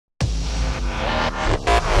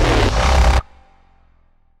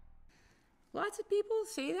lots of people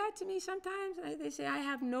say that to me sometimes. They say, I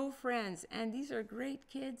have no friends. And these are great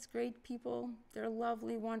kids, great people. They're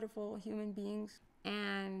lovely, wonderful human beings.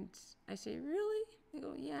 And I say, really? They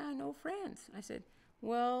go, yeah, no friends. I said,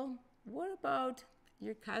 well, what about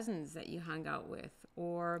your cousins that you hung out with?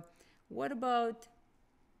 Or what about,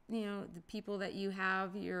 the people that you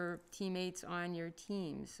have, your teammates on your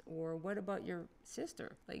teams? Or what about your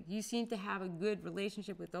sister? Like, you seem to have a good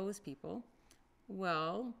relationship with those people.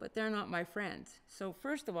 Well, but they're not my friends. So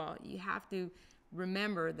first of all, you have to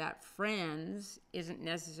remember that friends isn't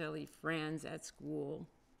necessarily friends at school.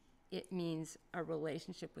 It means a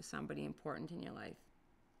relationship with somebody important in your life.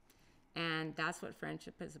 And that's what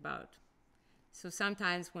friendship is about. So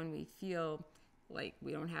sometimes when we feel like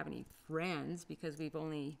we don't have any friends because we've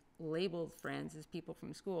only labeled friends as people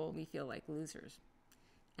from school, we feel like losers.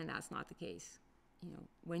 And that's not the case.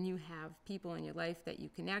 When you have people in your life that you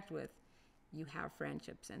connect with, you have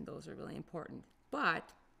friendships, and those are really important.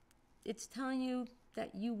 But it's telling you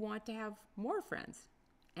that you want to have more friends.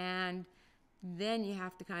 And then you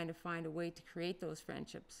have to kind of find a way to create those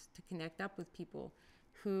friendships, to connect up with people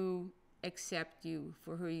who accept you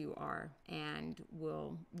for who you are and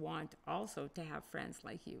will want also to have friends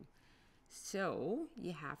like you. So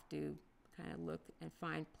you have to kind of look and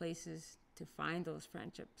find places to find those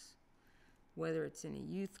friendships, whether it's in a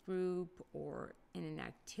youth group or in an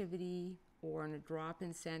activity or in a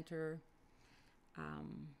drop-in center,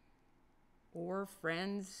 or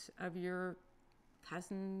friends of your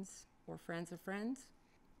cousins or friends of friends.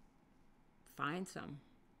 Find some.